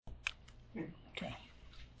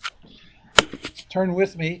Turn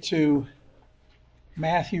with me to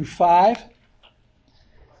Matthew 5.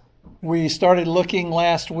 We started looking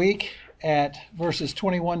last week at verses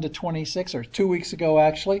 21 to 26, or 2 weeks ago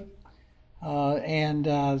actually.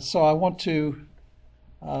 So I want to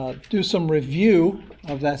do some review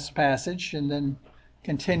of this passage and then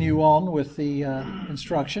continue on with the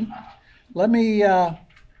instruction. Let me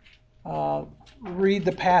read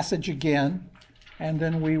the passage again, and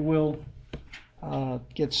then we will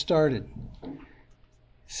get started.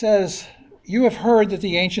 It says, "You have heard that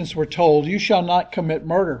the ancients were told, 'You shall not commit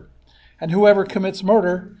murder, and whoever commits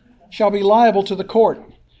murder shall be liable to the court.'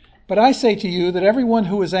 But I say to you that everyone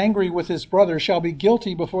who is angry with his brother shall be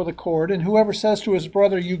guilty before the court, and whoever says to his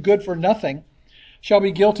brother, 'You good for nothing,' shall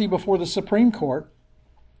be guilty before the Supreme Court,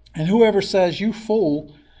 and whoever says, 'You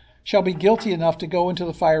fool,' shall be guilty enough to go into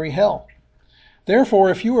the fiery hell. Therefore,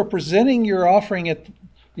 if you are presenting your offering at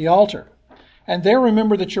the altar, and there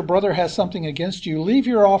remember that your brother has something against you, leave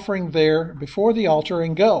your offering there before the altar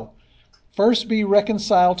and go. First be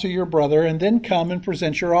reconciled to your brother, and then come and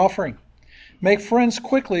present your offering. Make friends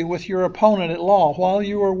quickly with your opponent at law while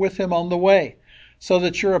you are with him on the way, so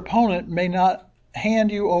that your opponent may not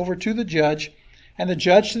hand you over to the judge, and the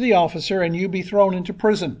judge to the officer, and you be thrown into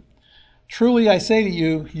prison. Truly I say to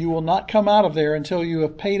you, you will not come out of there until you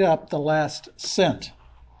have paid up the last cent."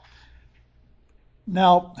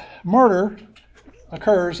 Now, murder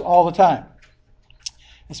occurs all the time.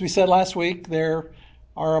 As we said last week, there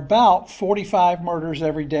are about 45 murders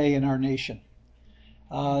every day in our nation.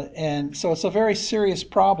 And so it's a very serious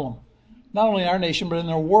problem, not only in our nation, but in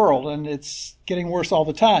the world, and it's getting worse all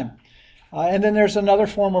the time. And then there's another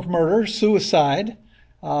form of murder, suicide,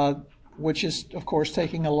 which is, of course,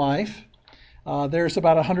 taking a life. There's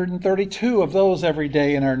about 132 of those every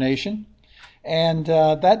day in our nation. And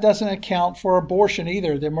that doesn't account for abortion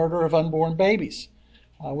either, the murder of unborn babies.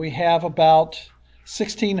 We have about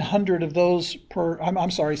 600,000 of those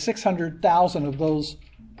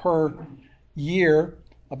per year,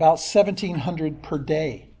 about 1,700 per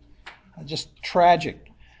day. Just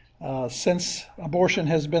tragic. Since abortion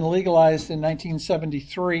has been legalized in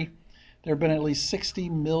 1973, there have been at least 60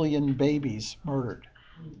 million babies murdered.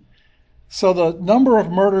 So the number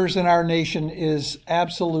of murders in our nation is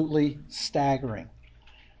absolutely staggering.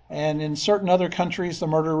 And in certain other countries, the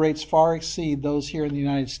murder rates far exceed those here in the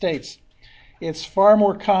United States. It's far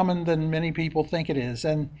more common than many people think it is.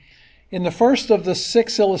 And in the first of the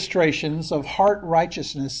 6 illustrations of heart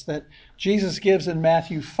righteousness that Jesus gives in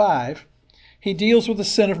Matthew 5, he deals with the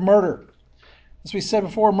sin of murder. As we said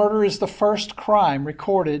before, murder is the first crime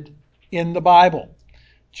recorded in the Bible.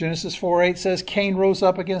 Genesis 4:8 says, Cain rose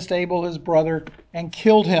up against Abel, his brother, and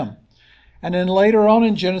killed him. And then later on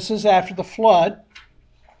in Genesis, after the flood,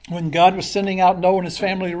 when God was sending out Noah and his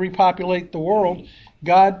family to repopulate the world,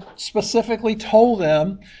 God specifically told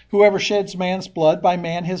them, "Whoever sheds man's blood, by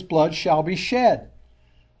man his blood shall be shed.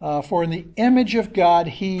 For in the image of God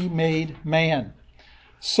he made man."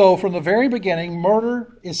 So from the very beginning,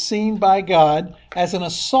 murder is seen by God as an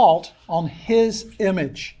assault on his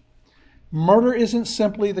image. Murder isn't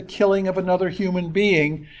simply the killing of another human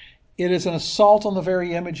being. It is an assault on the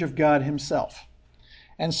very image of God himself.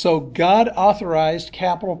 And so God authorized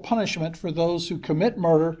capital punishment for those who commit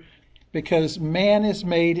murder because man is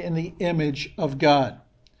made in the image of God.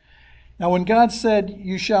 Now, when God said,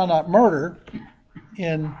 "You shall not murder,"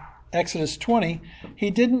 in Exodus 20, he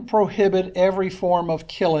didn't prohibit every form of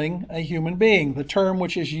killing a human being. The term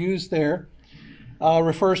which is used there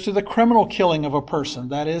refers to the criminal killing of a person.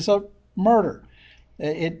 That is a murder.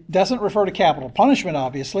 It doesn't refer to capital punishment,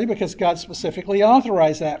 obviously, because God specifically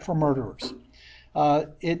authorized that for murderers.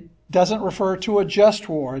 It doesn't refer to a just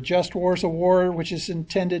war. A just war is a war which is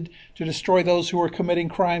intended to destroy those who are committing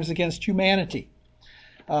crimes against humanity.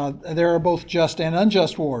 There are both just and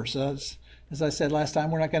unjust wars. As I said last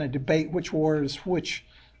time, we're not going to debate which war is which,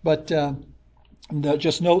 but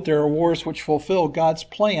just note there are wars which fulfill God's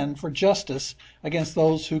plan for justice against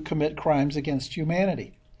those who commit crimes against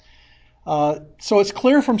humanity. So it's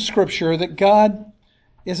clear from Scripture that God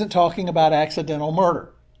isn't talking about accidental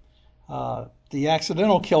murder. The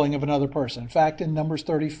accidental killing of another person. In fact, in Numbers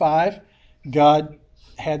 35, God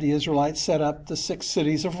had the Israelites set up the 6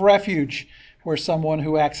 cities of refuge where someone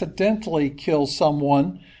who accidentally kills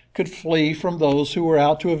someone could flee from those who were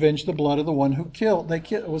out to avenge the blood of the one who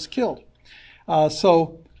was killed.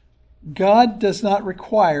 So God does not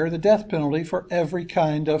require the death penalty for every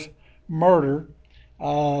kind of murder,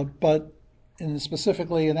 but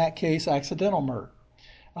specifically in that case, accidental murder.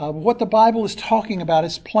 What the Bible is talking about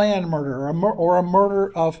is planned murder or a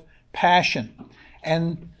murder of passion.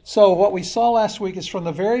 And so what we saw last week is from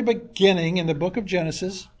the very beginning in the book of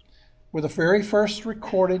Genesis, were the very first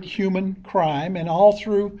recorded human crime, and all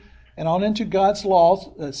through and on into God's laws,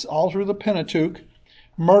 that's all through the Pentateuch,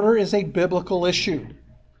 murder is a biblical issue.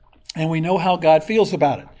 And we know how God feels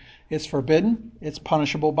about it. It's forbidden, it's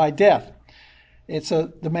punishable by death. It's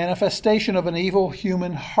the manifestation of an evil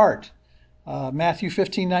human heart. Matthew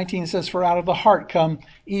 15:19 says, "For out of the heart come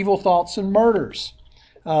evil thoughts and murders."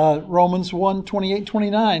 Romans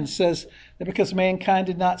 1:28-29 says that because mankind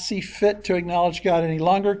did not see fit to acknowledge God any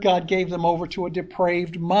longer, God gave them over to a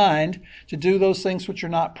depraved mind to do those things which are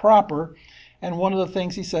not proper. And one of the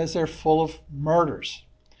things he says, they're full of murders.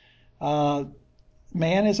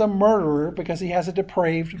 Man is a murderer because he has a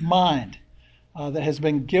depraved mind that has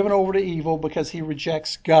been given over to evil because he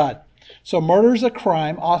rejects God. So murder is a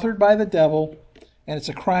crime authored by the devil, and it's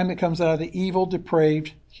a crime that comes out of the evil,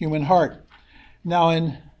 depraved human heart. Now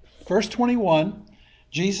in verse 21,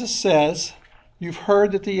 Jesus says, "You've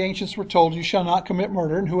heard that the ancients were told, you shall not commit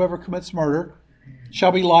murder, and whoever commits murder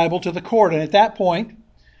shall be liable to the court." And at that point,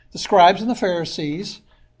 the scribes and the Pharisees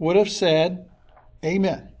would have said,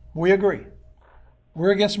 "Amen. We agree.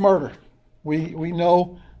 We're against murder. We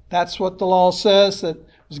know that's what the law says, that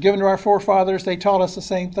was given to our forefathers. They taught us the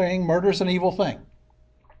same thing. Murder is an evil thing."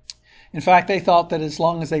 In fact, they thought that as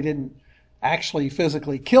long as they didn't actually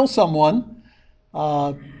physically kill someone,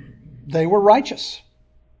 they were righteous.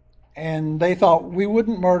 And they thought, we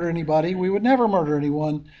wouldn't murder anybody. We would never murder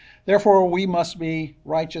anyone. Therefore, we must be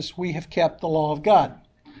righteous. We have kept the law of God.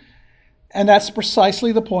 And that's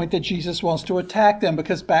precisely the point that Jesus wants to attack them,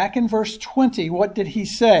 because back in verse 20, what did he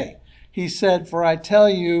say? He said, "For I tell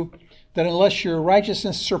you that unless your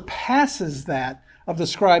righteousness surpasses that of the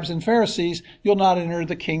scribes and Pharisees, you'll not enter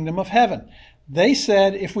the kingdom of heaven." They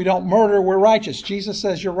said, if we don't murder, we're righteous. Jesus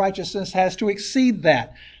says your righteousness has to exceed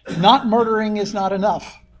that. Not murdering is not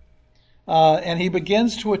enough. And he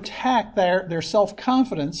begins to attack their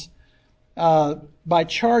self-confidence by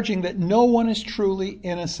charging that no one is truly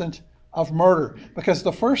innocent of murder. Because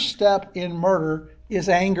the first step in murder is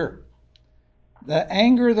anger. The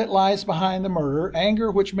anger that lies behind the murder, anger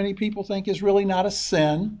which many people think is really not a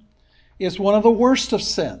sin, is one of the worst of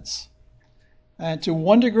sins. And to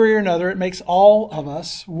one degree or another, it makes all of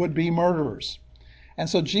us would-be murderers. And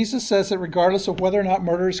so Jesus says that regardless of whether or not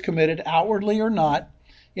murder is committed outwardly or not,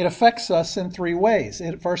 it affects us in three ways.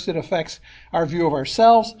 First, it affects our view of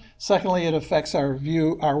ourselves. Secondly, it affects our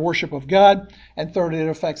worship of God. And third, it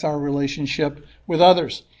affects our relationship with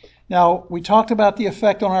others. Now, we talked about the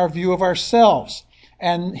effect on our view of ourselves.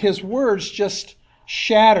 And his words just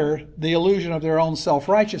shatter the illusion of their own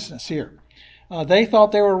self-righteousness here. They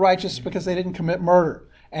thought they were righteous because they didn't commit murder.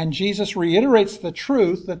 And Jesus reiterates the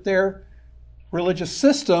truth that their religious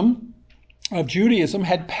system of Judaism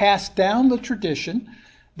had passed down the tradition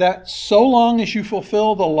that so long as you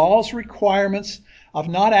fulfill the law's requirements of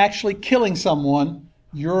not actually killing someone,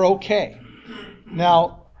 you're okay.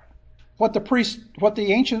 Now, what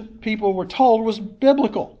the ancient people were told was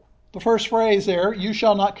biblical. The first phrase there, "you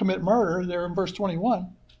shall not commit murder," there in verse 21,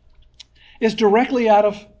 is directly out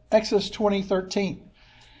of Exodus 20:13.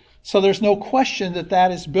 So there's no question that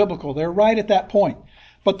that is biblical. They're right at that point.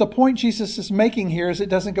 But the point Jesus is making here is it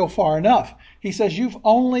doesn't go far enough. He says you've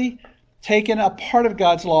only taken a part of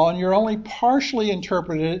God's law and you're only partially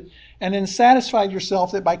interpreted it, and then satisfied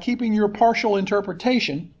yourself that by keeping your partial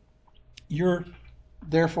interpretation, you're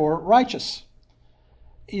therefore righteous.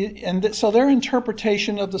 And so their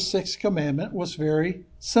interpretation of the sixth commandment was very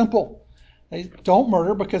simple. They don't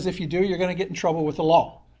murder because if you do, you're going to get in trouble with the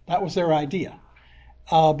law. That was their idea.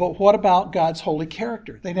 But what about God's holy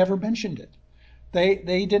character? They never mentioned it. It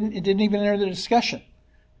didn't even enter the discussion.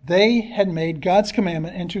 They had made God's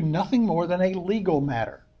commandment into nothing more than a legal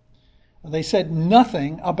matter. They said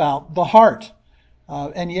nothing about the heart.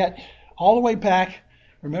 And yet, all the way back,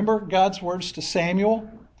 remember God's words to Samuel?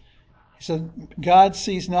 He said, God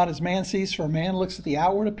sees not as man sees, for man looks at the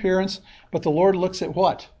outward appearance, but the Lord looks at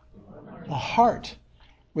what? The heart.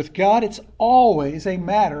 With God, it's always a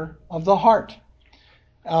matter of the heart.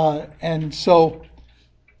 And so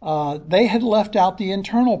they had left out the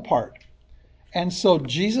internal part. And so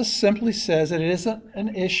Jesus simply says that it isn't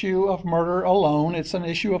an issue of murder alone. It's an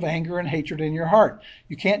issue of anger and hatred in your heart.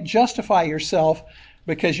 You can't justify yourself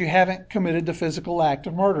because you haven't committed the physical act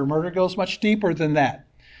of murder. Murder goes much deeper than that.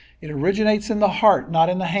 It originates in the heart, not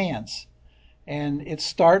in the hands. And it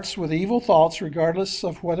starts with evil thoughts, regardless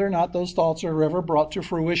of whether or not those thoughts are ever brought to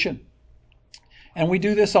fruition. And we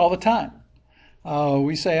do this all the time.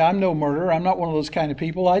 We say, I'm no murderer. I'm not one of those kind of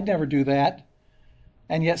people. I'd never do that.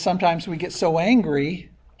 And yet sometimes we get so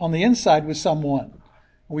angry on the inside with someone.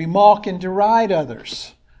 We mock and deride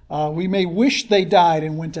others. We may wish they died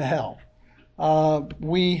and went to hell.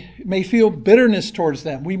 We may feel bitterness towards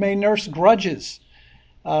them. We may nurse grudges.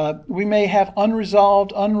 We may have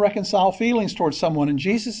unresolved, unreconciled feelings towards someone. And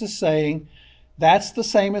Jesus is saying that's the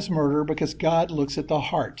same as murder because God looks at the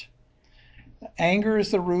heart. Anger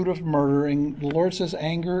is the root of murder, and the Lord says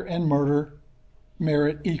anger and murder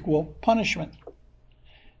merit equal punishment.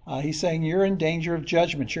 He's saying you're in danger of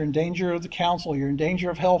judgment. You're in danger of the council. You're in danger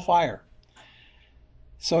of hellfire.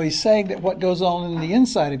 So he's saying that what goes on in the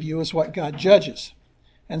inside of you is what God judges.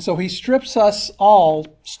 And so he strips us all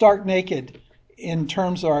stark naked in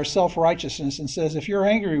terms of our self-righteousness and says, if you're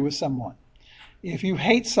angry with someone, if you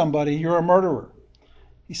hate somebody, you're a murderer.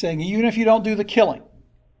 He's saying, even if you don't do the killing,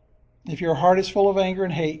 if your heart is full of anger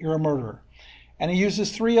and hate, you're a murderer. And he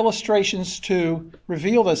uses 3 illustrations to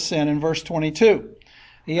reveal this sin in verse 22.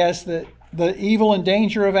 He has the evil and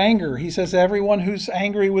danger of anger. He says, everyone who's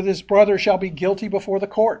angry with his brother shall be guilty before the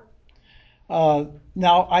court.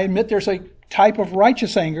 Now, I admit there's a type of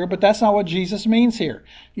righteous anger, but that's not what Jesus means here.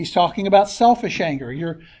 He's talking about selfish anger.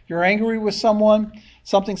 You're angry with someone,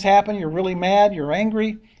 something's happened, you're really mad, you're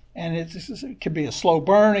angry, and it can be a slow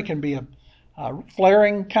burn, it can be a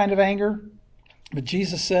flaring kind of anger. But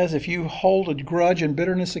Jesus says if you hold a grudge and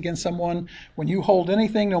bitterness against someone, when you hold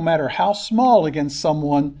anything, no matter how small, against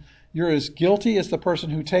someone, you're as guilty as the person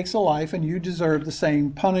who takes a life, and you deserve the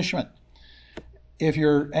same punishment. If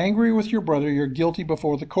you're angry with your brother, you're guilty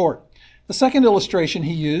before the court. The second illustration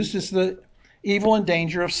he used is the evil and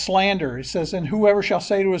danger of slander. It says, and whoever shall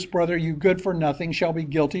say to his brother, you good for nothing, shall be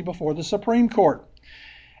guilty before the Supreme Court.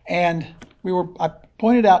 And I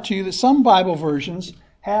pointed out to you that some Bible versions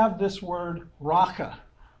have this word raka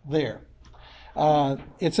there.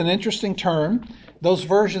 It's an interesting term. Those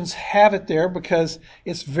versions have it there because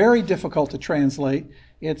it's very difficult to translate.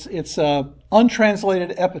 It's an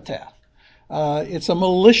untranslated epitaph. It's a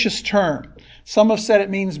malicious term. Some have said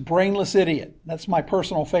it means brainless idiot. That's my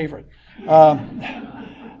personal favorite. Some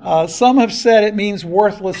have said it means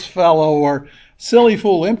worthless fellow or silly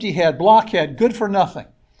fool, empty head, blockhead, good for nothing.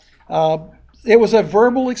 It was a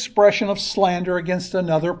verbal expression of slander against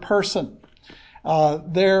another person.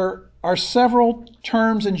 There are several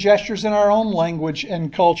terms and gestures in our own language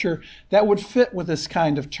and culture that would fit with this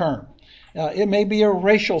kind of term. It may be a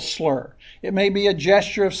racial slur. It may be a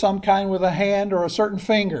gesture of some kind with a hand or a certain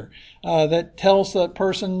finger that tells the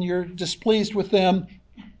person you're displeased with them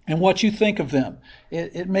and what you think of them.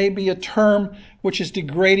 It may be a term which is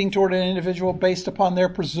degrading toward an individual based upon their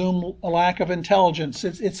presumed lack of intelligence.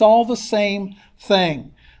 It's all the same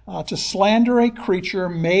thing. To slander a creature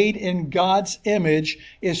made in God's image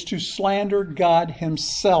is to slander God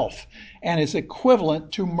himself and is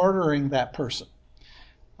equivalent to murdering that person.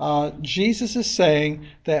 Jesus is saying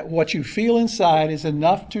that what you feel inside is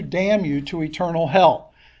enough to damn you to eternal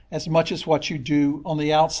hell as much as what you do on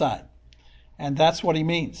the outside. And that's what he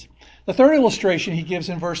means. The third illustration he gives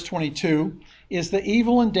in verse 22 is the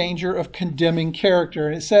evil and danger of condemning character.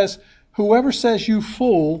 And it says, whoever says you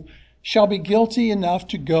fool shall be guilty enough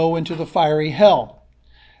to go into the fiery hell.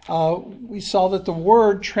 We saw that the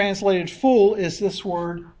word translated fool is this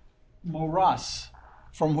word moros,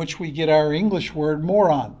 from which we get our English word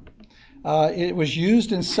moron. It was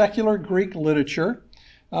used in secular Greek literature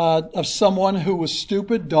of someone who was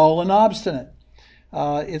stupid, dull, and obstinate.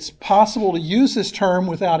 It's possible to use this term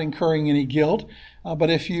without incurring any guilt, but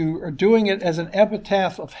if you are doing it as an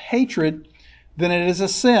epitaph of hatred, then it is a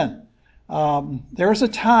sin. There is a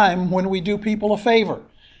time when we do people a favor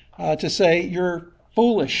to say, you're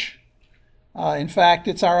foolish. In fact,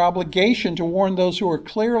 it's our obligation to warn those who are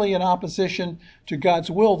clearly in opposition to God's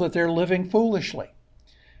will that they're living foolishly.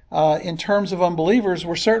 In terms of unbelievers,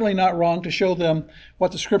 we're certainly not wrong to show them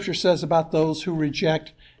what the Scripture says about those who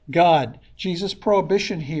reject God. Jesus'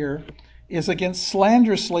 prohibition here is against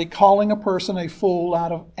slanderously calling a person a fool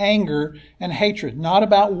out of anger and hatred, not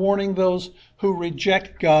about warning those who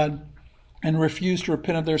reject God and refuse to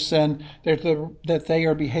repent of their sin that they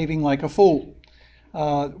are behaving like a fool.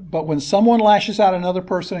 But when someone lashes out another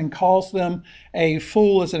person and calls them a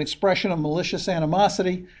fool as an expression of malicious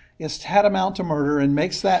animosity, it's tantamount to murder and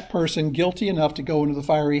makes that person guilty enough to go into the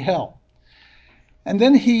fiery hell. And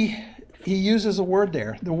then he uses a word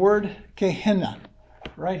there, the word Gehenna,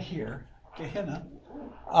 right here, Gehenna,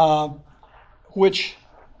 which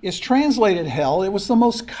is translated hell. It was the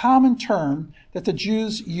most common term that the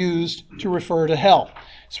Jews used to refer to hell.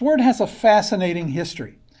 This word has a fascinating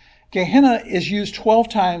history. Gehenna is used 12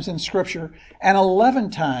 times in Scripture, and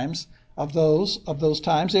 11 times of those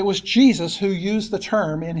times, it was Jesus who used the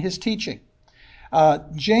term in his teaching.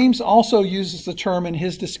 James also uses the term in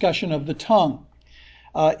his discussion of the tongue.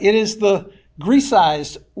 It is the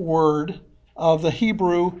Grecized word of the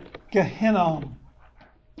Hebrew Gehinnom.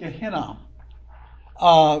 Gehinnom.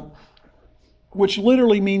 Which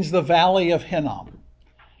literally means the Valley of Hinnom.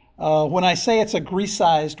 When I say it's a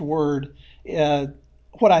Grecized word,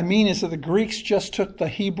 what I mean is that the Greeks just took the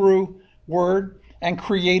Hebrew word and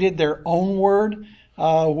created their own word,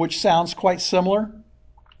 which sounds quite similar.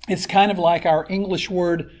 It's kind of like our English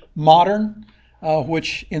word modern,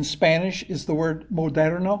 which in Spanish is the word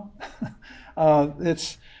moderno.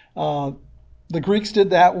 The Greeks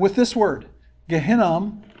did that with this word.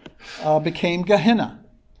 Gehinnom became Gehenna.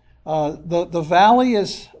 The valley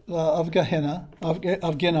is of Gehenna, of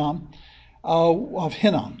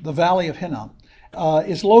Hinnom, the valley of Hinnom,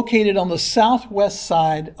 is located on the southwest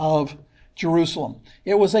side of Jerusalem.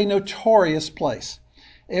 It was a notorious place.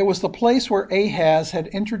 It was the place where Ahaz had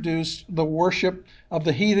introduced the worship of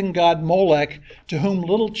the heathen god Molech, to whom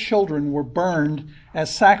little children were burned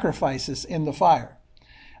as sacrifices in the fire.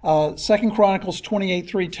 2 Chronicles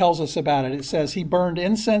 28:3 tells us about it. It says, he burned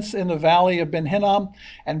incense in the valley of Ben Hinnom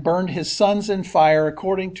and burned his sons in fire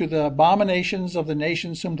according to the abominations of the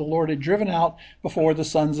nations whom the Lord had driven out before the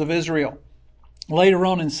sons of Israel. Later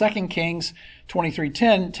on in 2 Kings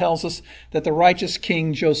 23:10 tells us that the righteous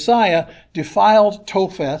king Josiah defiled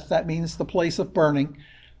Topheth, that means the place of burning,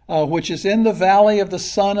 which is in the valley of the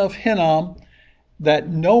son of Hinnom, that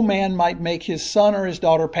no man might make his son or his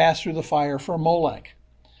daughter pass through the fire for Molech.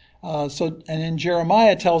 And in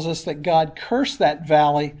Jeremiah tells us that God cursed that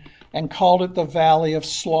valley and called it the valley of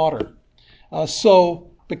slaughter.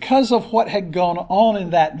 So because of what had gone on in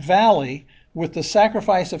that valley with the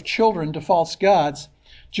sacrifice of children to false gods,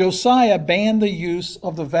 Josiah banned the use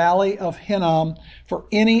of the valley of Hinnom for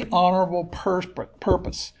any honorable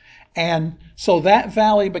purpose. And so that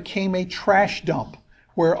valley became a trash dump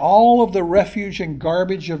where all of the refuge and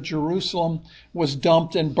garbage of Jerusalem was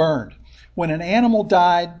dumped and burned. When an animal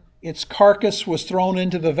died, its carcass was thrown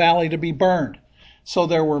into the valley to be burned. So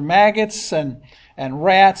there were maggots and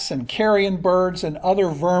rats and carrion birds and other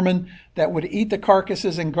vermin that would eat the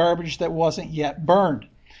carcasses and garbage that wasn't yet burned.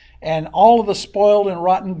 And all of the spoiled and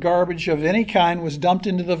rotten garbage of any kind was dumped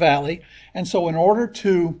into the valley. And so in order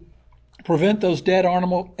to prevent those dead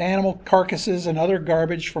animal carcasses and other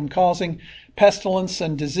garbage from causing pestilence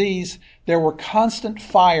and disease, there were constant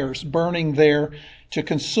fires burning there to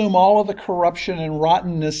consume all of the corruption and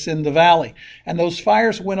rottenness in the valley. And those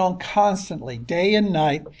fires went on constantly, day and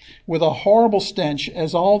night, with a horrible stench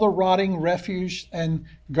as all the rotting refuse and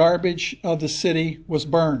garbage of the city was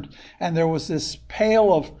burned. And there was this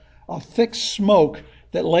pale of thick smoke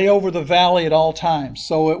that lay over the valley at all times.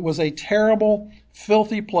 So it was a terrible,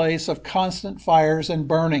 filthy place of constant fires and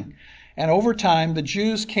burning. And over time, the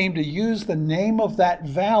Jews came to use the name of that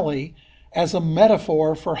valley as a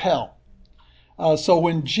metaphor for hell. So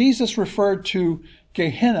when Jesus referred to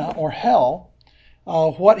Gehenna or hell,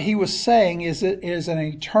 what he was saying is it is an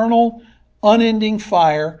eternal, unending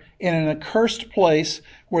fire in an accursed place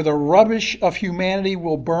where the rubbish of humanity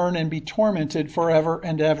will burn and be tormented forever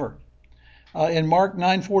and ever. In Mark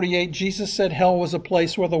 9:48, Jesus said hell was a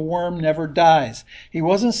place where the worm never dies. He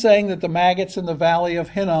wasn't saying that the maggots in the valley of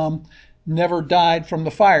Hinnom never died from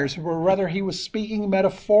the fires, but rather he was speaking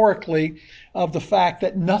metaphorically of the fact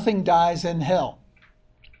that nothing dies in hell.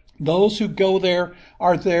 Those who go there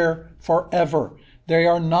are there forever. They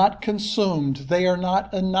are not consumed. They are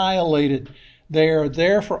not annihilated. They are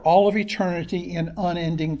there for all of eternity in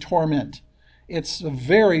unending torment. It's a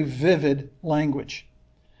very vivid language.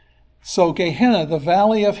 So Gehenna, the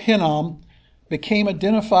valley of Hinnom, became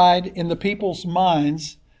identified in the people's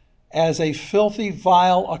minds as a filthy,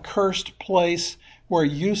 vile, accursed place where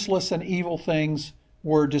useless and evil things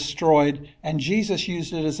were destroyed. And Jesus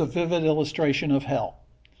used it as a vivid illustration of hell.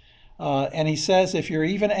 And he says, if you're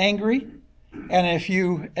even angry, and if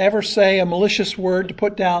you ever say a malicious word to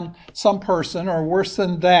put down some person, or worse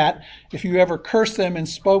than that, if you ever curse them and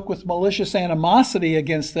spoke with malicious animosity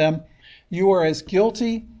against them, you are as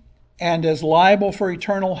guilty and as liable for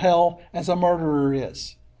eternal hell as a murderer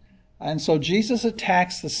is. And so Jesus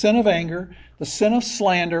attacks the sin of anger, the sin of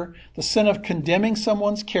slander, the sin of condemning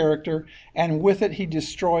someone's character, and with it he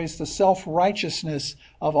destroys the self-righteousness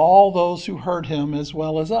of all those who heard him as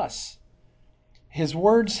well as us. His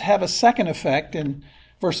words have a second effect in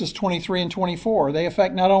verses 23 and 24. They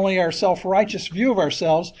affect not only our self-righteous view of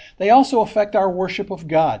ourselves, they also affect our worship of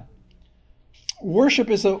God. Worship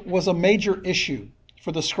was a major issue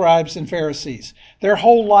for the scribes and Pharisees. Their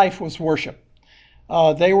whole life was worship.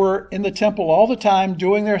 They were in the temple all the time,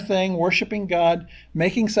 doing their thing, worshiping God,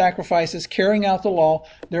 making sacrifices, carrying out the law.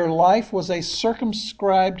 Their life was a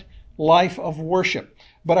circumscribed life of worship.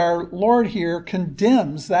 But our Lord here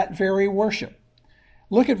condemns that very worship.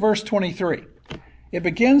 Look at verse 23. It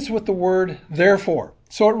begins with the word therefore.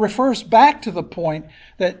 So it refers back to the point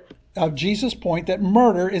that of Jesus' point that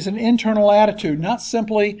murder is an internal attitude, not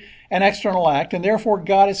simply an external act, and therefore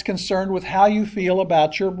God is concerned with how you feel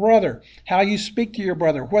about your brother, how you speak to your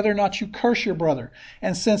brother, whether or not you curse your brother.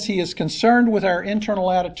 And since he is concerned with our internal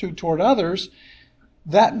attitude toward others,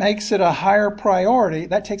 that makes it a higher priority.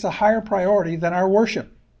 That takes a higher priority than our worship.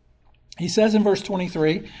 He says in verse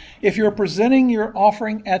 23, if you're presenting your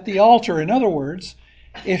offering at the altar, in other words,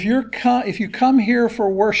 if you come here for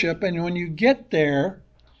worship and when you get there,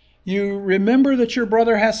 you remember that your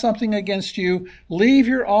brother has something against you, leave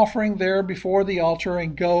your offering there before the altar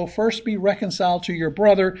and go. First be reconciled to your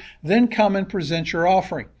brother, then come and present your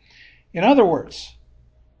offering. In other words,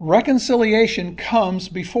 reconciliation comes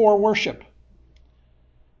before worship.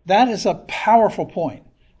 That is a powerful point.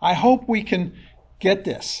 I hope we can get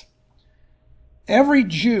this. Every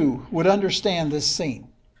Jew would understand this scene.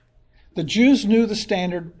 The Jews knew the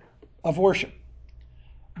standard of worship.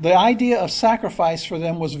 The idea of sacrifice for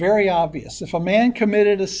them was very obvious. If a man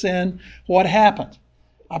committed a sin, what happened?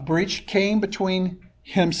 A breach came between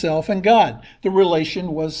himself and God. The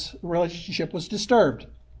relationship was disturbed.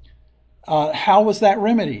 How was that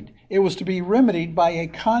remedied? It was to be remedied by a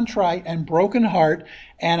contrite and broken heart,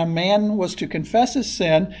 and a man was to confess his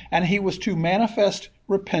sin, and he was to manifest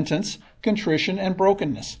repentance, contrition, and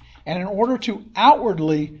brokenness. And in order to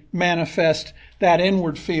outwardly manifest that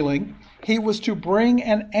inward feeling, he was to bring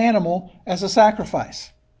an animal as a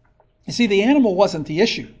sacrifice. You see, the animal wasn't the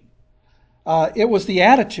issue. It was the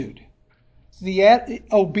attitude.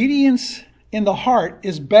 Obedience in the heart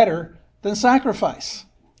is better than sacrifice.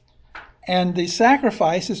 And the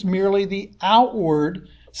sacrifice is merely the outward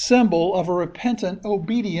symbol of a repentant,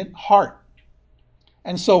 obedient heart.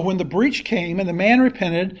 And so when the breach came and the man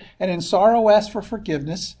repented and in sorrow asked for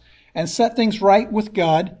forgiveness and set things right with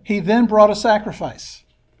God, he then brought a sacrifice.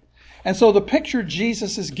 And so the picture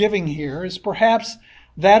Jesus is giving here is perhaps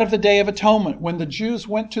that of the Day of Atonement, when the Jews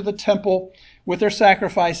went to the temple with their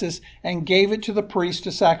sacrifices and gave it to the priest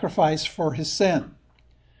to sacrifice for his sin.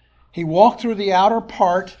 He walked through the outer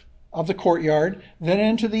part of the courtyard, then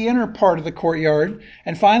into the inner part of the courtyard,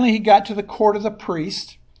 and finally he got to the court of the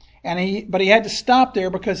priest, but he had to stop there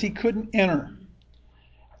because he couldn't enter.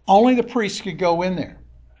 Only the priest could go in there.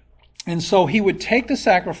 And so he would take the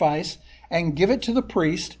sacrifice and give it to the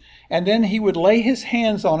priest, and then he would lay his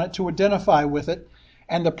hands on it to identify with it,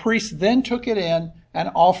 and the priest then took it in and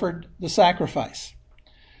offered the sacrifice.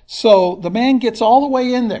 So the man gets all the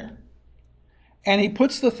way in there, and he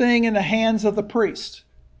puts the thing in the hands of the priest,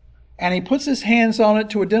 and he puts his hands on it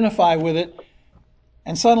to identify with it,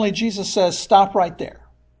 and suddenly Jesus says, stop right there.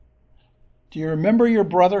 Do you remember your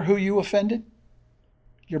brother who you offended?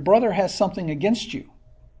 Your brother has something against you.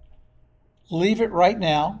 Leave it right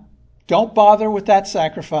now. Don't bother with that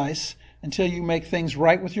sacrifice until you make things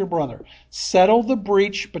right with your brother. Settle the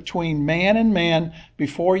breach between man and man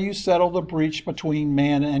before you settle the breach between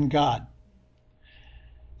man and God.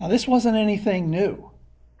 Now, this wasn't anything new.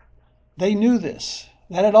 They knew this.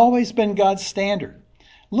 That had always been God's standard.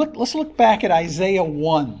 Let's look back at Isaiah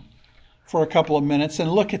 1 for a couple of minutes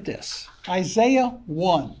and look at this. Isaiah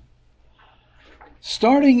 1.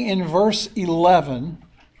 Starting in verse 11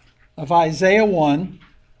 of Isaiah 1,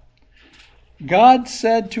 God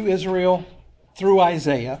said to Israel through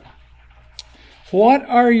Isaiah, "What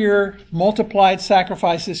are your multiplied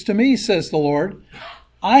sacrifices to me, says the Lord?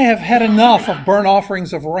 I have had enough of burnt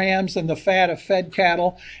offerings of rams and the fat of fed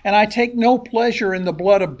cattle, and I take no pleasure in the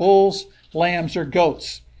blood of bulls, lambs, or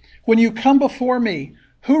goats. When you come before me,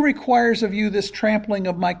 who requires of you this trampling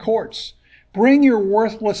of my courts? Bring your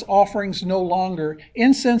worthless offerings no longer.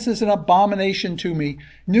 Incense is an abomination to me.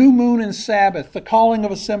 New moon and Sabbath, the calling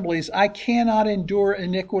of assemblies. I cannot endure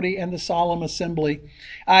iniquity and the solemn assembly.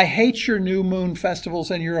 I hate your new moon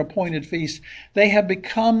festivals and your appointed feasts. They have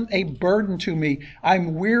become a burden to me.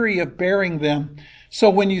 I'm weary of bearing them. So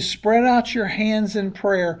when you spread out your hands in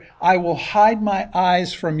prayer, I will hide my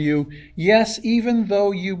eyes from you. Yes, even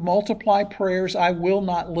though you multiply prayers, I will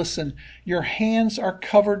not listen. Your hands are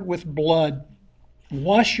covered with blood.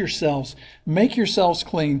 Wash yourselves, make yourselves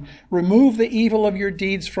clean. Remove the evil of your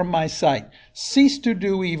deeds from my sight. Cease to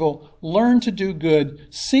do evil, learn to do good,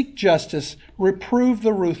 seek justice, reprove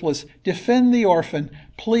the ruthless, defend the orphan,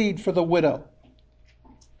 plead for the widow."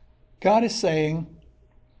 God is saying,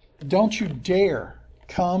 don't you dare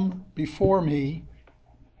come before me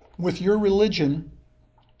with your religion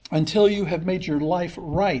until you have made your life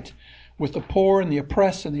right with the poor and the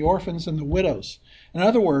oppressed and the orphans and the widows. In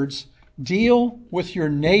other words, deal with your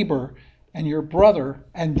neighbor and your brother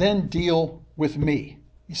and then deal with me.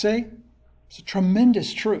 You see? It's a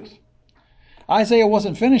tremendous truth. Isaiah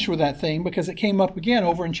wasn't finished with that theme because it came up again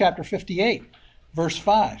over in chapter 58, verse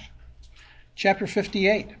 5. Chapter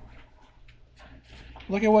 58.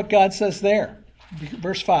 Look at what God says there.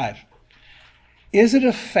 Verse 5. Is it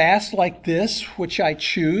a fast like this which I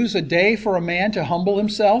choose, a day for a man to humble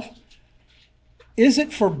himself? Is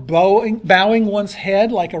it for bowing one's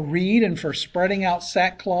head like a reed and for spreading out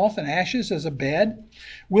sackcloth and ashes as a bed?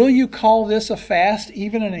 Will you call this a fast,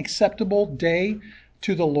 even an acceptable day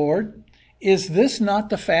to the Lord? Is this not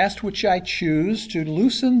the fast which I choose, to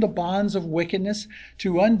loosen the bonds of wickedness,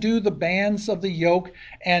 to undo the bands of the yoke,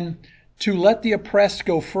 and to let the oppressed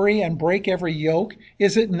go free and break every yoke?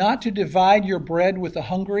 Is it not to divide your bread with the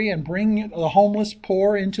hungry and bring the homeless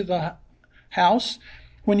poor into the house?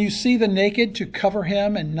 When you see the naked, to cover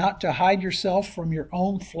him and not to hide yourself from your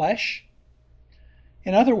own flesh?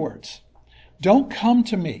 In other words, don't come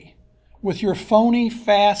to me with your phony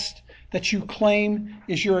fast that you claim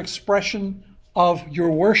is your expression of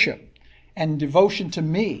your worship and devotion to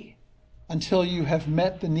me until you have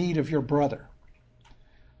met the need of your brother.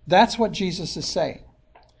 That's what Jesus is saying.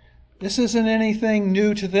 This isn't anything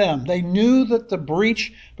new to them. They knew that the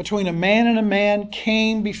breach between a man and a man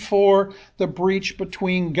came before the breach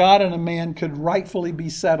between God and a man could rightfully be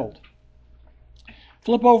settled.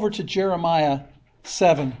 Flip over to Jeremiah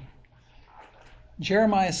 7.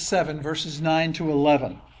 Jeremiah 7, verses 9 to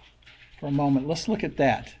 11 for a moment. Let's look at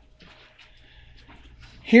that.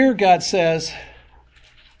 Here God says,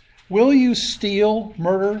 will you steal,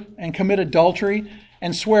 murder, and commit adultery,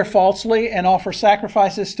 and swear falsely, and offer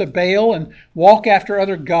sacrifices to Baal, and walk after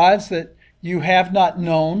other gods that you have not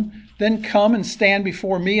known? Then come and stand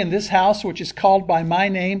before me in this house which is called by my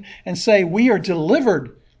name, and say, we are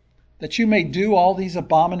delivered, that you may do all these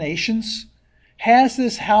abominations? Has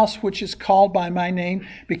this house which is called by my name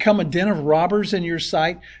become a den of robbers in your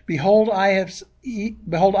sight? Behold, I,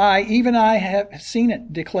 even I have seen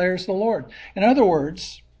it, declares the Lord. In other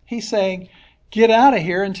words, he's saying, get out of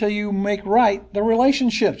here until you make right the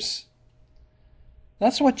relationships.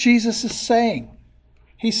 That's what Jesus is saying.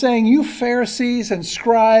 He's saying, you Pharisees and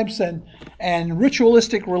scribes and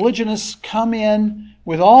ritualistic religionists come in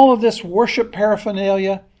with all of this worship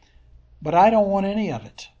paraphernalia, but I don't want any of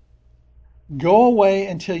it. Go away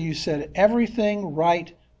until you set everything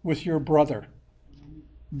right with your brother.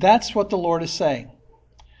 That's what the Lord is saying.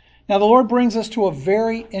 Now the Lord brings us to a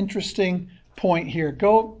very interesting point here.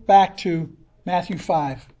 Go back to Matthew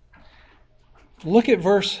 5. Look at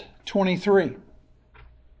verse 23.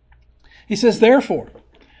 He says, therefore,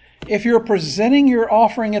 if you're presenting your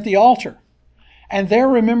offering at the altar, and there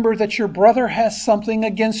remember that your brother has something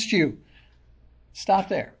against you. Stop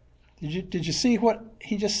there. Did you see what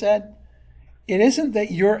he just said? It isn't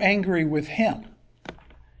that you're angry with him.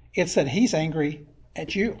 It's that he's angry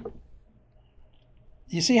at you.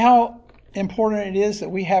 You see how important it is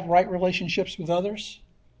that we have right relationships with others?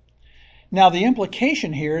 Now, the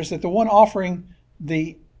implication here is that the one offering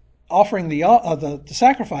the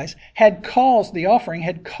sacrifice had caused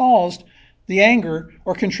the anger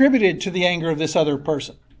or contributed to the anger of this other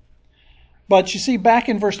person. But you see, back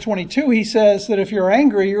in verse 22, he says that if you're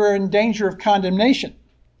angry, you're in danger of condemnation.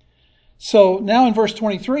 So now in verse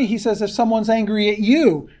 23, he says, if someone's angry at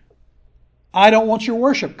you, I don't want your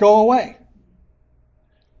worship. Go away.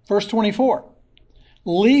 Verse 24,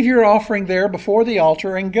 leave your offering there before the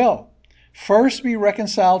altar and go. First be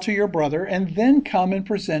reconciled to your brother, and then come and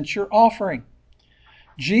present your offering.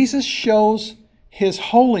 Jesus shows his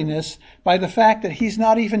holiness by the fact that he's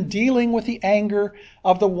not even dealing with the anger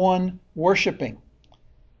of the one worshiping.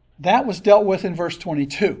 That was dealt with in verse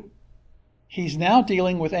 22. He's now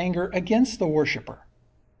dealing with anger against the worshiper.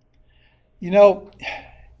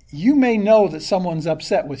 You may know that someone's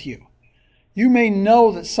upset with you. You may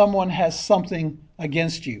know that someone has something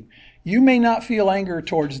against you. You may not feel anger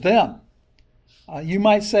towards them. You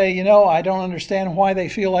might say, I don't understand why they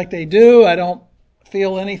feel like they do. I don't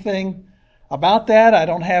feel anything about that. I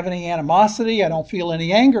don't have any animosity. I don't feel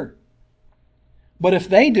any anger. But if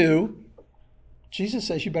they do, Jesus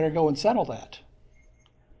says you better go and settle that.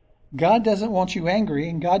 God doesn't want you angry,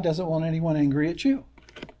 and God doesn't want anyone angry at you.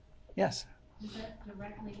 Yes? Does that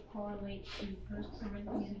directly correlate to 1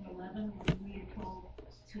 Corinthians 11 when we are told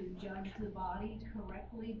to judge the body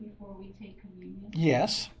correctly before we take communion?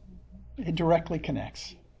 Yes, it directly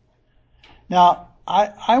connects. Now,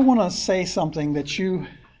 I want to say something that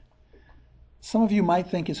some of you might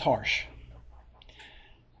think is harsh.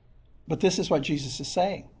 But this is what Jesus is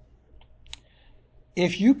saying.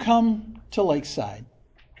 If you come to Lakeside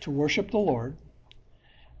to worship the Lord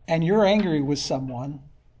and you're angry with someone,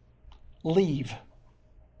 leave.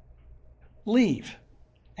 Leave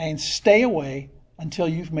and stay away until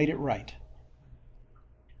you've made it right.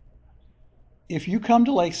 if you come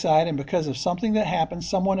to Lakeside and because of something that happened,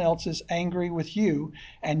 someone else is angry with you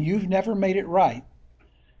and you've never made it right,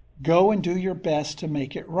 go and do your best to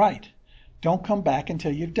make it right. Don't come back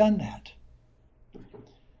until you've done that.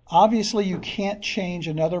 Obviously, you can't change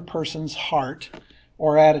another person's heart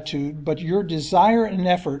or attitude, but your desire and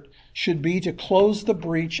effort should be to close the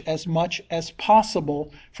breach as much as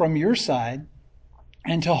possible from your side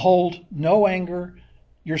and to hold no anger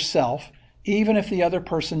yourself, even if the other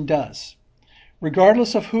person does.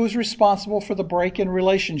 Regardless of who's responsible for the break in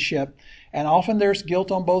relationship, and often there's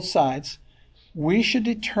guilt on both sides, we should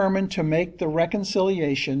determine to make the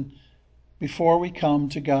reconciliation before we come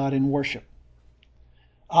to God in worship.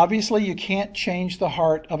 Obviously, you can't change the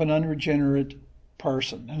heart of an unregenerate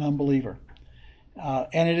person, an unbeliever.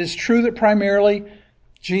 And it is true that primarily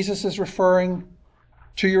Jesus is referring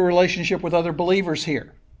to your relationship with other believers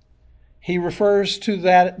here. He refers to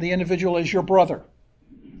the individual as your brother.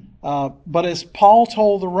 But as Paul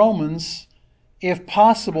told the Romans, if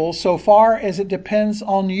possible, so far as it depends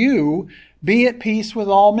on you, be at peace with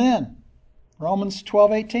all men. Romans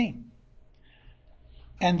 12:18.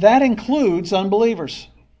 And that includes unbelievers.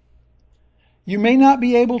 You may not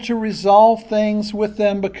be able to resolve things with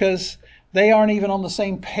them because they aren't even on the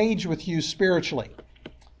same page with you spiritually.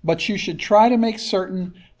 But you should try to make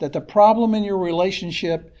certain that the problem in your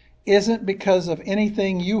relationship isn't because of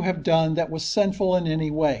anything you have done that was sinful in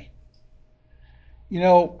any way. You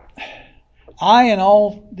know, I and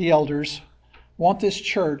all the elders want this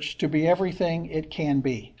church to be everything it can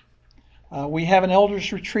be. We have an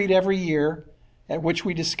elders retreat every year at which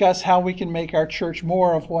we discuss how we can make our church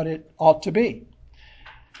more of what it ought to be.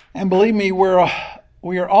 And believe me, we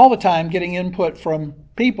are all the time getting input from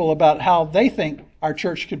people about how they think our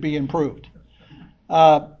church could be improved.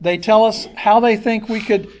 They tell us how they think we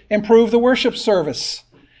could improve the worship service,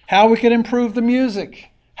 how we could improve the music,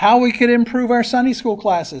 how we could improve our Sunday school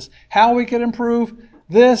classes, how we could improve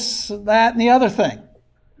this, that, and the other thing.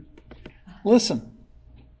 Listen,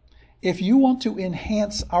 if you want to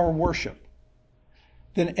enhance our worship,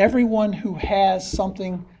 then everyone who has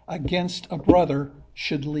something against a brother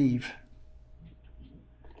should leave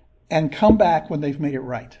and come back when they've made it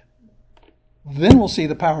right. Then we'll see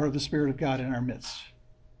the power of the Spirit of God in our midst.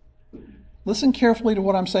 Listen carefully to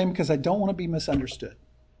what I'm saying because I don't want to be misunderstood.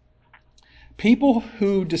 People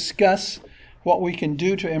who discuss what we can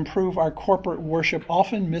do to improve our corporate worship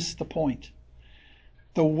often miss the point.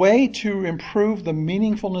 The way to improve the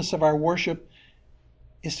meaningfulness of our worship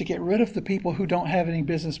is to get rid of the people who don't have any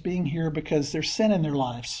business being here because there's sin in their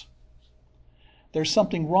lives. There's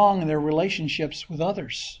something wrong in their relationships with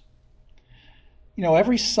others. You know,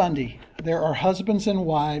 every Sunday there are husbands and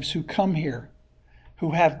wives who come here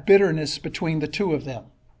who have bitterness between the two of them.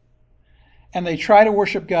 And they try to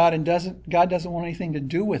worship God and God doesn't want anything to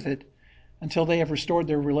do with it until they have restored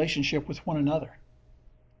their relationship with one another.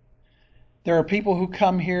 There are people who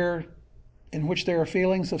come here in which there are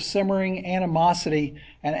feelings of simmering animosity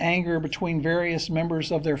and anger between various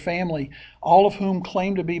members of their family, all of whom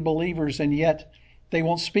claim to be believers, and yet they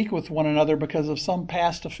won't speak with one another because of some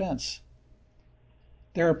past offense.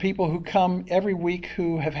 There are people who come every week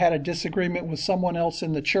who have had a disagreement with someone else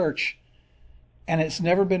in the church, and it's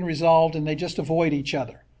never been resolved, and they just avoid each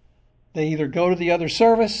other. They either go to the other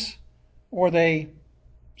service or they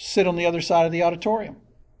sit on the other side of the auditorium.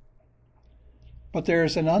 But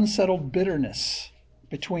there's an unsettled bitterness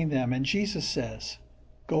between them. And Jesus says,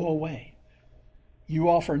 go away. You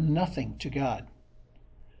offer nothing to God.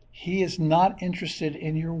 He is not interested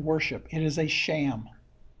in your worship. It is a sham.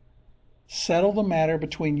 Settle the matter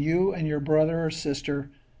between you and your brother or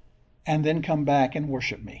sister and then come back and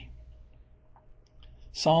worship me.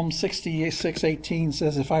 Psalm 66:18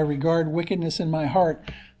 says, if I regard wickedness in my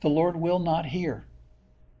heart, the Lord will not hear.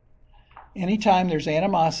 Anytime there's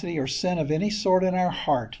animosity or sin of any sort in our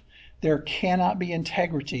heart, there cannot be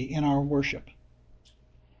integrity in our worship.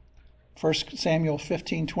 1 Samuel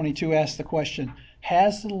 15:22 asks the question,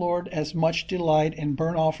 has the Lord as much delight in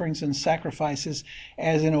burnt offerings and sacrifices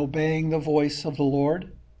as in obeying the voice of the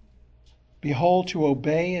Lord? Behold, to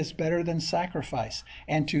obey is better than sacrifice,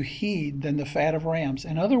 and to heed than the fat of rams.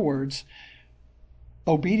 In other words,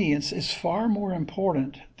 obedience is far more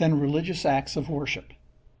important than religious acts of worship.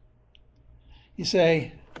 You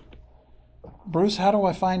say, Bruce, how do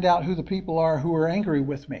I find out who the people are who are angry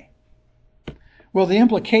with me? Well, the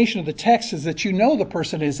implication of the text is that you know the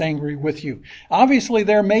person is angry with you. Obviously,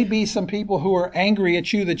 there may be some people who are angry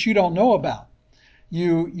at you that you don't know about.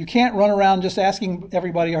 You can't run around just asking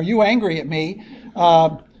everybody, are you angry at me?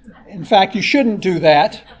 In fact, you shouldn't do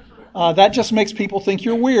that. That just makes people think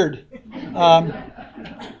you're weird.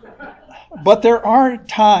 But there are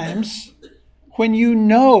times when you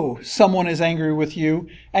know someone is angry with you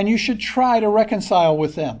and you should try to reconcile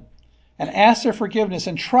with them and ask their forgiveness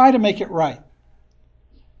and try to make it right.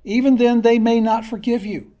 Even then, they may not forgive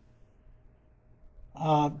you.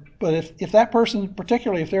 But if that person,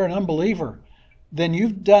 particularly if they're an unbeliever, then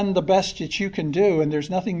you've done the best that you can do, and there's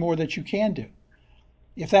nothing more that you can do.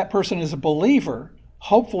 If that person is a believer,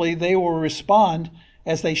 hopefully they will respond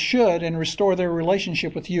as they should and restore their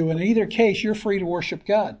relationship with you. In either case, you're free to worship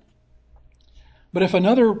God. But if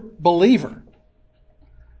another believer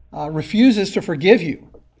refuses to forgive you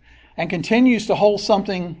and continues to hold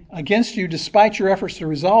something against you despite your efforts to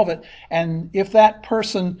resolve it, and if that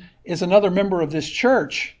person is another member of this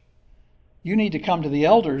church, you need to come to the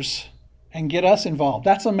elders and get us involved.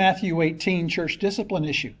 That's a Matthew 18 church discipline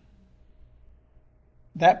issue.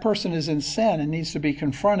 That person is in sin and needs to be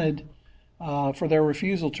confronted for their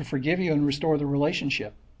refusal to forgive you and restore the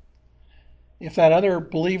relationship. If that other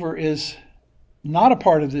believer is not a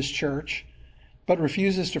part of this church, but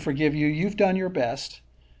refuses to forgive you, you've done your best,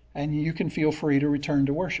 and you can feel free to return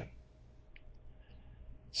to worship.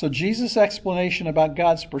 So Jesus' explanation about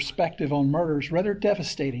God's perspective on murder is rather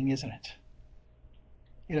devastating, isn't it?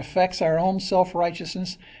 It affects our own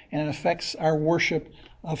self-righteousness, and it affects our worship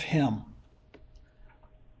of Him.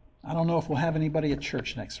 I don't know if we'll have anybody at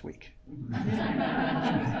church next week.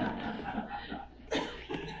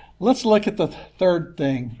 Let's look at the third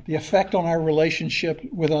thing, the effect on our relationship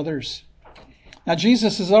with others. Now,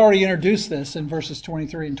 Jesus has already introduced this in verses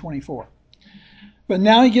 23 and 24. But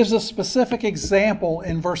now he gives a specific example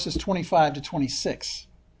in verses 25 to 26.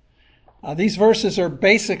 These verses are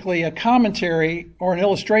basically a commentary or an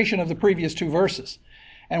illustration of the previous two verses.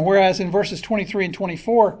 And whereas in verses 23 and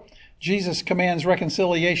 24, Jesus commands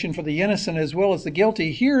reconciliation for the innocent as well as the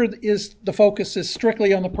guilty, here is the focus is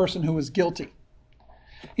strictly on the person who is guilty.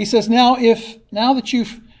 He says, now that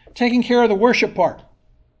you've taken care of the worship part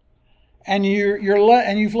and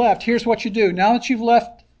you've left, here's what you do. Now that you've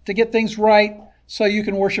left to get things right so you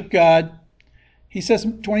can worship God, he says,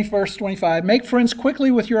 verse 25, make friends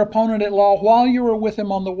quickly with your opponent at law while you are with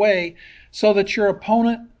him on the way, so that your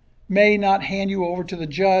opponent may not hand you over to the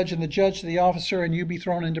judge, and the judge to the officer, and you be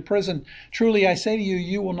thrown into prison. Truly, I say to you,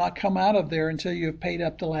 you will not come out of there until you have paid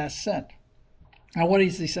up the last cent. Now, what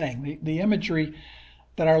is he saying? The imagery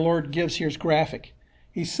that our Lord gives here is graphic.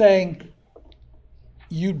 He's saying,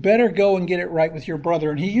 you'd better go and get it right with your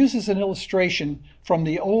brother. And he uses an illustration from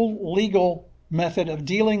the old legal method of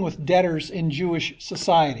dealing with debtors in Jewish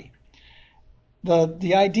society.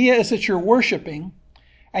 The idea is that you're worshiping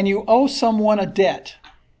and you owe someone a debt.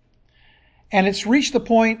 And it's reached the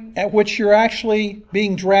point at which you're actually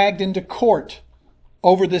being dragged into court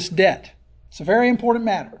over this debt. It's a very important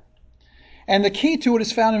matter. And the key to it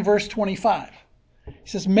is found in verse 25. He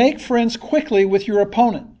says, make friends quickly with your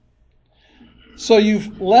opponent. So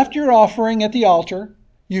you've left your offering at the altar.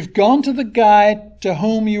 You've gone to the guy to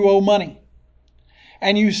whom you owe money.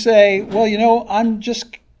 And you say, well, you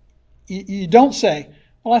don't say,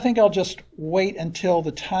 well, I think I'll just wait until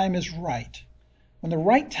the time is right. When the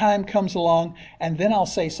right time comes along, and then I'll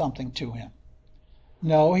say something to him.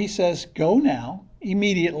 No, he says, go now,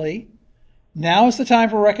 immediately. Now is the time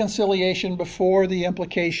for reconciliation before the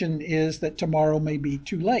implication is that tomorrow may be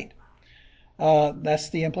too late. That's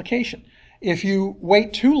the implication. If you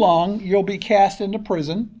wait too long, you'll be cast into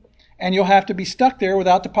prison, and you'll have to be stuck there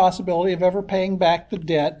without the possibility of ever paying back the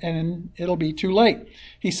debt, and it'll be too late.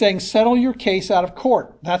 He's saying, settle your case out of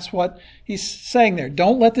court. That's what he's saying there.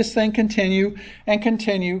 Don't let this thing continue and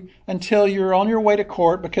continue until you're on your way to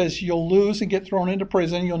court, because you'll lose and get thrown into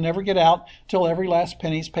prison. You'll never get out till every last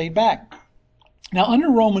penny is paid back. Now, under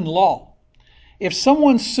Roman law, if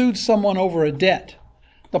someone sued someone over a debt,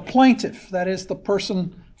 the plaintiff, that is the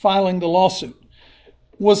person filing the lawsuit,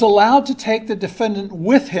 was allowed to take the defendant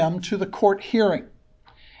with him to the court hearing.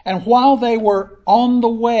 And while they were on the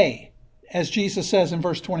way, as Jesus says in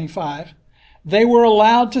verse 25, they were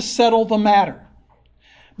allowed to settle the matter.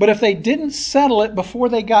 But if they didn't settle it before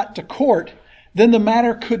they got to court, then the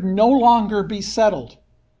matter could no longer be settled.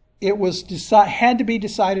 It had to be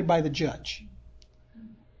decided by the judge.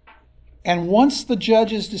 And once the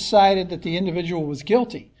judges decided that the individual was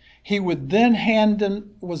guilty, he was then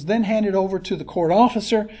handed over to the court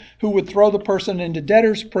officer, who would throw the person into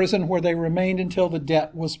debtor's prison, where they remained until the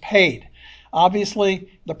debt was paid.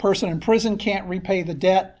 Obviously, the person in prison can't repay the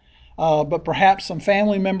debt, but perhaps some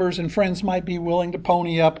family members and friends might be willing to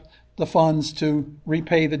pony up the funds to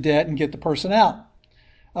repay the debt and get the person out.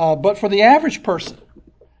 But for the average person,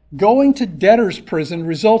 going to debtor's prison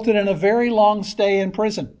resulted in a very long stay in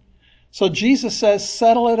prison. So Jesus says,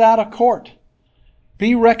 settle it out of court,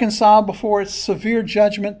 Be reconciled before it's severe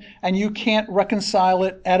judgment and you can't reconcile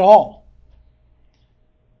it at all.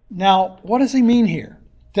 Now, what does he mean here?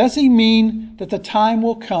 Does he mean that the time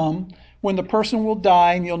will come when the person will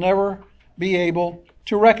die and you'll never be able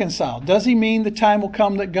to reconcile? Does he mean the time will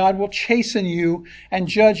come that God will chasten you and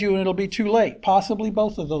judge you and it'll be too late? Possibly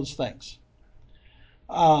both of those things.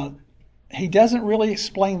 He doesn't really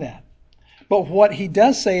explain that. But what he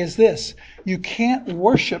does say is this: you can't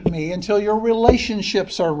worship me until your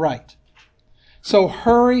relationships are right. So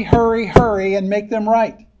hurry, hurry, hurry and make them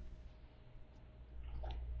right.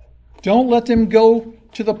 Don't let them go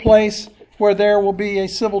to the place where there will be a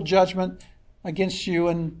civil judgment against you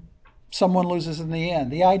and someone loses in the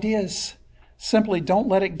end. The idea is simply don't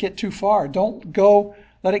let it get too far. Don't go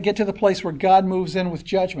let it get to the place where God moves in with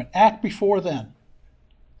judgment. Act before then.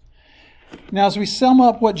 Now, as we sum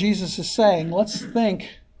up what Jesus is saying, let's think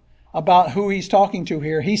about who he's talking to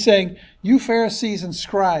here. He's saying, you Pharisees and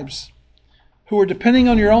scribes who are depending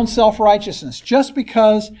on your own self-righteousness, just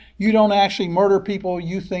because you don't actually murder people,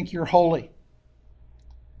 you think you're holy.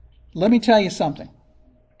 Let me tell you something.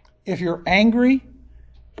 If you're angry,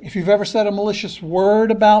 if you've ever said a malicious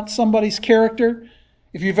word about somebody's character,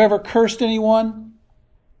 if you've ever cursed anyone,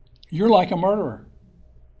 you're like a murderer.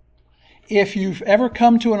 If you've ever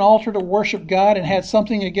come to an altar to worship God and had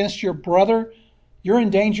something against your brother, you're in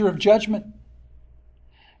danger of judgment.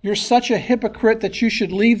 You're such a hypocrite that you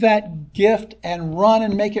should leave that gift and run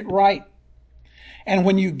and make it right. And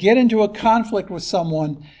when you get into a conflict with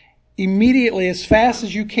someone, immediately, as fast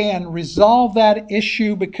as you can, resolve that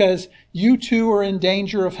issue, because you too are in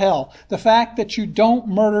danger of hell. The fact that you don't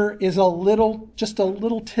murder is just a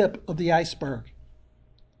little tip of the iceberg.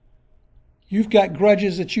 You've got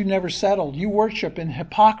grudges that you never settled. You worship in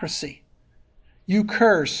hypocrisy. You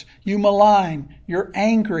curse. You malign. You're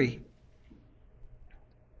angry.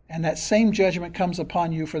 And that same judgment comes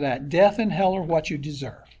upon you for that. Death and hell are what you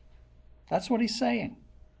deserve. That's what he's saying.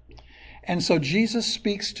 And so Jesus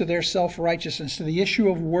speaks to their self-righteousness, to the issue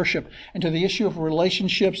of worship, and to the issue of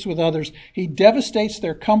relationships with others. He devastates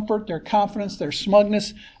their comfort, their confidence, their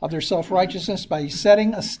smugness of their self-righteousness by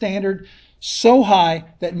setting a standard so high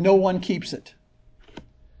that no one keeps it.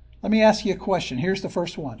 Let me ask you a question. Here's the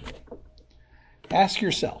first one. Ask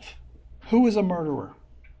yourself, who is a murderer?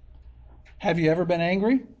 Have you ever been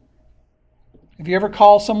angry? Have you ever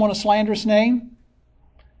called someone a slanderous name?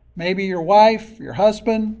 Maybe your wife, your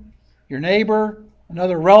husband, your neighbor,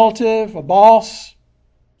 another relative, a boss,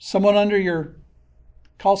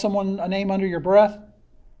 call someone a name under your breath?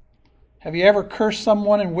 Have you ever cursed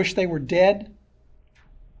someone and wished they were dead?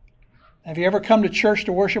 Have you ever come to church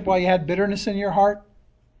to worship while you had bitterness in your heart?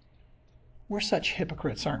 We're such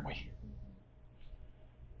hypocrites, aren't we?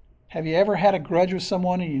 Have you ever had a grudge with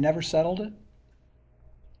someone and you never settled it?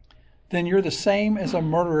 Then you're the same as a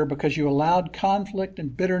murderer, because you allowed conflict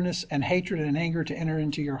and bitterness and hatred and anger to enter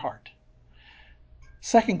into your heart.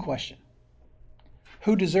 Second question.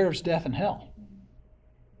 Who deserves death and hell?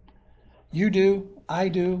 You do. I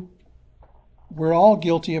do. We're all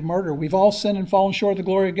guilty of murder. We've all sinned and fallen short of the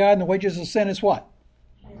glory of God, and the wages of sin is what?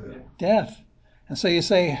 Death. And so you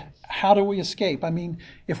say, how do we escape? I mean,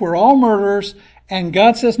 if we're all murderers and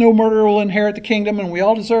God says no murderer will inherit the kingdom and we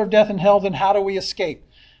all deserve death and hell, then how do we escape?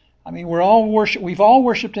 I mean, we've all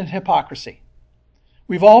worshipped in hypocrisy.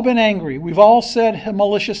 We've all been angry. We've all said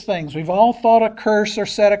malicious things. We've all thought a curse or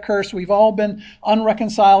said a curse. We've all been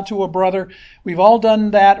unreconciled to a brother. We've all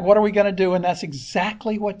done that. What are we going to do? And that's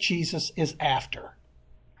exactly what Jesus is after.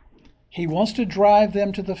 He wants to drive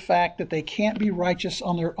them to the fact that they can't be righteous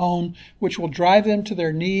on their own, which will drive them to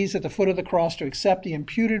their knees at the foot of the cross to accept the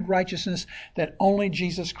imputed righteousness that only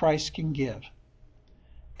Jesus Christ can give.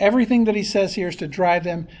 Everything that he says here is to drive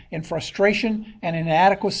them in frustration and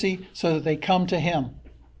inadequacy so that they come to him.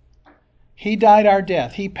 He died our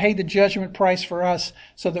death. He paid the judgment price for us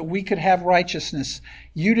so that we could have righteousness.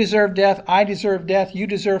 You deserve death. I deserve death. You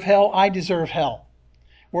deserve hell. I deserve hell.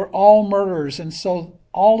 We're all murderers. And so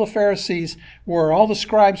all the Pharisees were, all the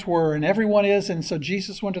scribes were, and everyone is. And so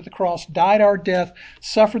Jesus went to the cross, died our death,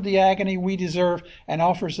 suffered the agony we deserve, and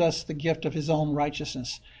offers us the gift of his own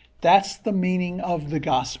righteousness. That's the meaning of the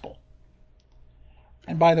gospel.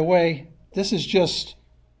 And by the way, this is just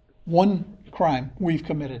one crime we've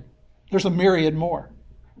committed. There's a myriad more.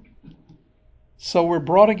 So we're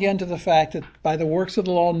brought again to the fact that by the works of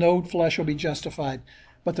the law, no flesh will be justified.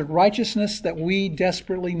 But the righteousness that we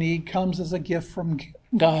desperately need comes as a gift from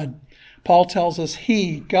God. Paul tells us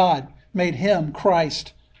he, God, made him,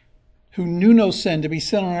 Christ, who knew no sin, to be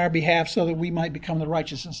sin on our behalf so that we might become the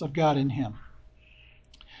righteousness of God in him.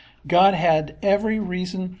 God had every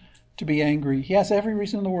reason to be angry. He has every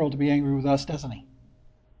reason in the world to be angry with us, doesn't he?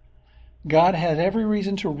 God had every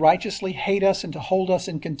reason to righteously hate us and to hold us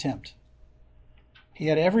in contempt. He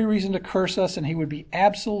had every reason to curse us, and he would be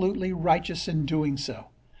absolutely righteous in doing so.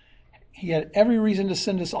 He had every reason to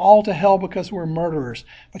send us all to hell because we're murderers.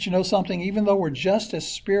 But you know something? Even though we're just as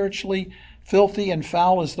spiritually filthy and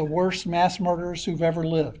foul as the worst mass murderers who've ever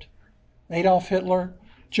lived, Adolf Hitler,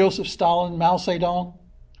 Joseph Stalin, Mao Zedong,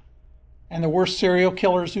 and the worst serial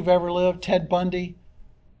killers who've ever lived, Ted Bundy,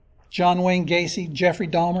 John Wayne Gacy, Jeffrey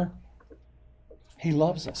Dahmer, he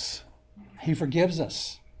loves us. He forgives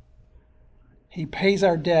us. He pays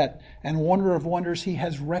our debt, and wonder of wonders, he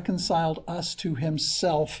has reconciled us to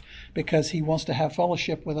himself because he wants to have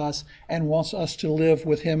fellowship with us and wants us to live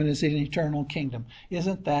with him in his eternal kingdom.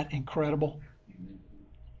 Isn't that incredible?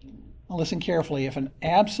 Now listen carefully. If an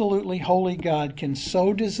absolutely holy God can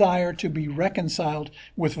so desire to be reconciled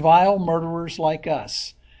with vile murderers like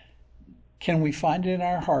us, can we find it in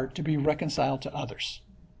our heart to be reconciled to others?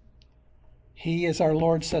 He, as our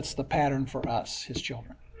Lord, sets the pattern for us, his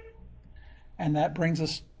children. And that brings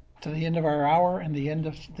us to the end of our hour and the end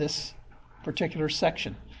of this particular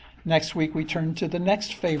section. Next week, we turn to the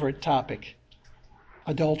next favorite topic,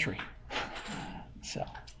 adultery. So,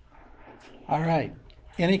 all right.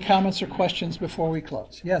 Any comments or questions before we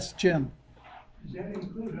close? Yes, Jim. Does that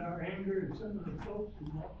include our anger and some of the folks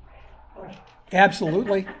who want?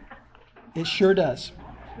 Absolutely. It sure does.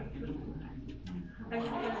 I was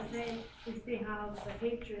going to say, we see how the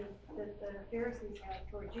hatred that the Pharisees had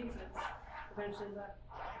toward Jesus eventually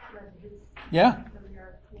led to his Yeah.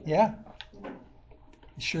 Yeah. It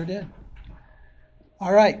sure did.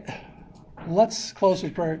 All right. Let's close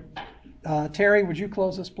with prayer. Terry, would you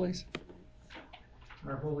close us, please?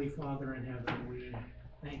 Our Holy Father in heaven, we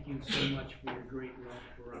thank you so much for your great love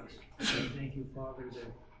for us. We thank you, Father,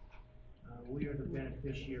 that we are the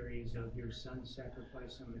beneficiaries of your Son's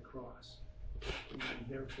sacrifice on the cross, and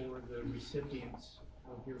therefore the recipients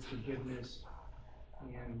of your forgiveness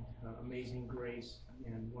and amazing grace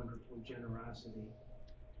and wonderful generosity.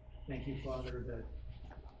 Thank you, Father, that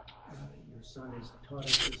your Son has taught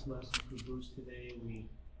us this lesson through Bruce today. We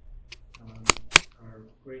are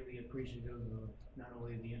greatly appreciative of not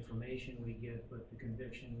only the information we get, but the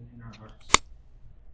conviction in our hearts.